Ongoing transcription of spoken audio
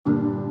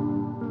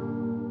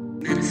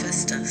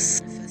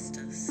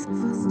Manifestus.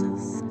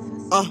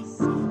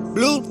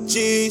 Blue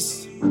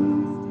cheese,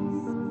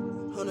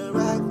 100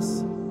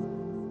 racks.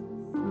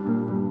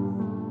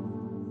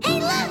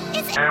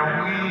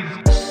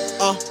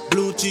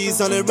 Blue cheese,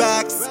 100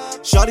 racks.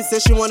 Shawty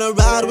said she wanna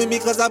ride with me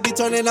cause I be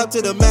turning up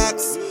to the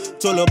max.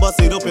 Told her bust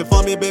it open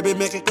for me, baby,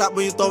 make it clap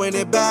when you throwing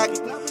it back.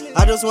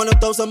 I just wanna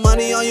throw some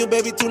money on you,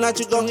 baby, tonight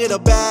you gon' get a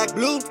bag.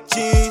 Blue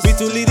cheese, be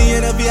too litty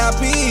in a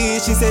VIP.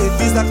 She said it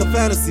feels like a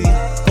fantasy.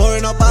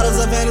 Pouring up bottles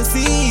of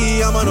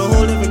Hennessy, I'm on a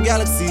whole different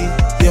galaxy.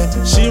 Yeah,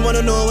 she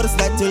wanna know what it's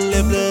like to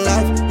live the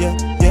life.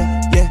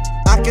 Yeah,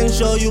 I can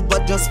show you,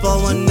 but just for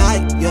one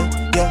night. Yeah.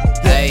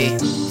 Hey,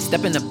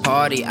 step in the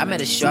party, I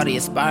met a shawty,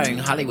 aspiring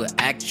Hollywood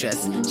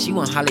actress. She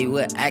want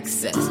Hollywood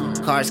access,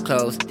 cars,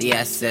 clothes, the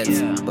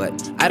assets. But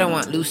I don't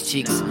want loose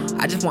cheeks,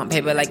 I just want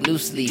paper like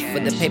loose leaf. For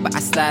the paper I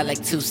slide like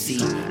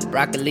Toosie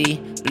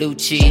Broccoli Blue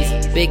cheese,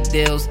 big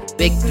deals,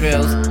 big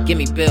thrills. Give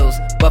me bills,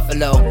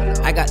 Buffalo,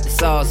 I got the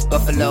sauce,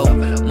 Buffalo.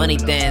 Money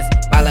dance,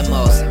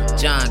 Bailamos,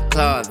 John,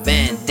 Claude,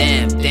 Van,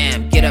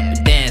 Damme, get up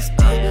and dance.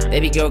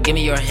 Baby girl, give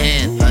me your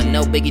hand.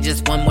 No biggie,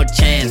 just one more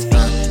chance.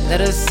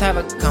 Let us have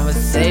a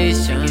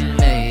conversation,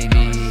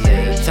 baby.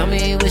 Tell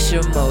me what's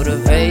your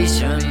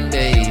motivation,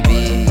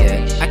 baby.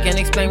 I can't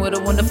explain what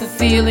a wonderful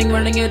feeling,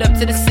 running it up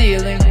to the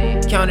ceiling.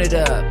 Count it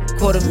up,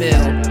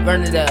 $250,000,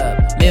 burn it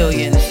up,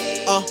 millions.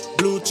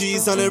 Blue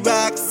cheese, 100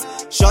 racks.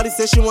 Shawty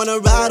said she wanna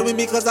ride with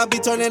me cause I be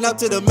turning up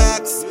to the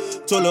max.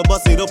 Told her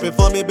bust it open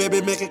for me, baby,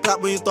 make it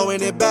clap when you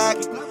throwing it back.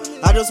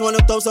 I just wanna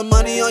throw some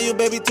money on you,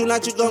 baby,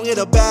 tonight you gon' get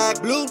a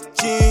bag. Blue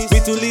cheese, be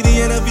too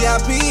litty in a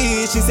VIP.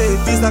 She said it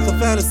feels like a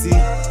fantasy.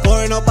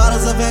 Pouring up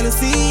bottles of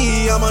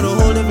Hennessy, I'm on a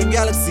whole different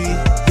galaxy.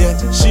 Yeah,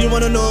 she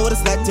wanna know what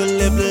it's like to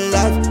live the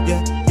life.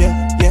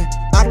 Yeah,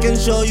 I can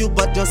show you,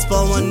 but just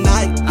for one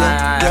night.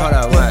 Hold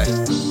up, what?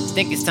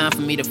 Think it's time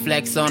for me to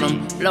flex on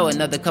them. Blow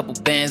another couple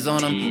bands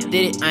on them.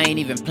 Did it, I ain't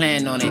even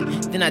plan on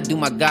it. Then I do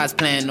my God's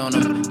plan on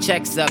them.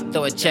 Checks up,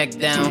 throw a check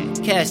down.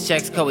 Cash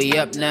checks, we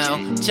up now.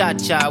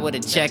 Cha-cha with a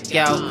check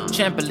out.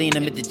 Trampoline,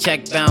 I'm at the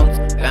check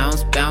bounce.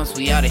 Bounce,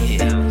 we outta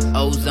here.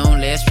 Ozone,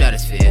 less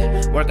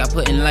stratosphere. Work I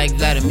Putin like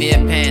Vladimir.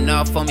 Paying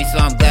off for me, so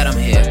I'm glad I'm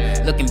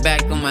here. Looking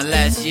back on my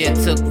last year,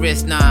 took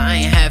risks, nah, I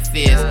ain't have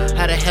fears.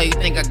 How the hell you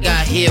think I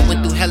got here?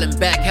 Went through hell and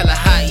back, hella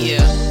hot,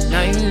 yeah.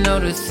 Now you know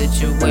the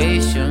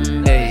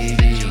situation, baby.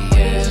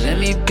 Let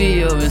me be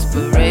your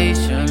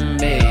inspiration,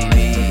 baby.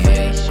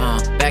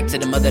 Back to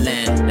the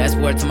motherland. That's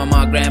word to my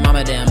mom,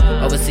 grandmama, them.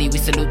 Oversea, we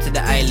salute to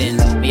the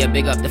islands. Me a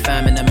big up the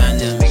fam and the man,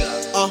 them.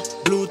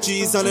 Blue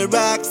cheese, 100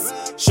 racks.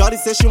 Shawty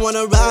said she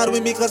wanna ride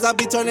with me cause I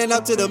be turning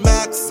up to the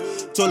max.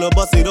 Told her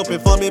bust it open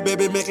for me,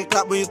 baby, make it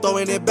clap when you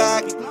throwing it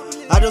back.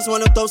 I just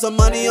wanna throw some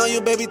money on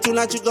you, baby,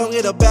 tonight you gon'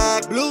 get a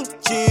bag. Blue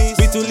cheese,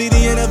 be too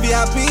litty in a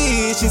VIP.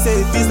 She said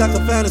it feels like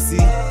a fantasy.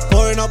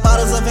 Pouring up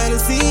bottles of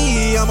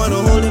Hennessy, I'm on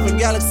a whole different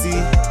galaxy.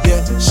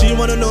 Yeah, she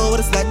wanna know what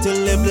it's like to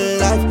live the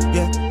life.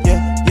 Yeah,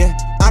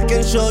 I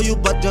can show you,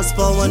 but just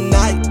for one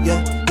night.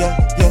 Yeah.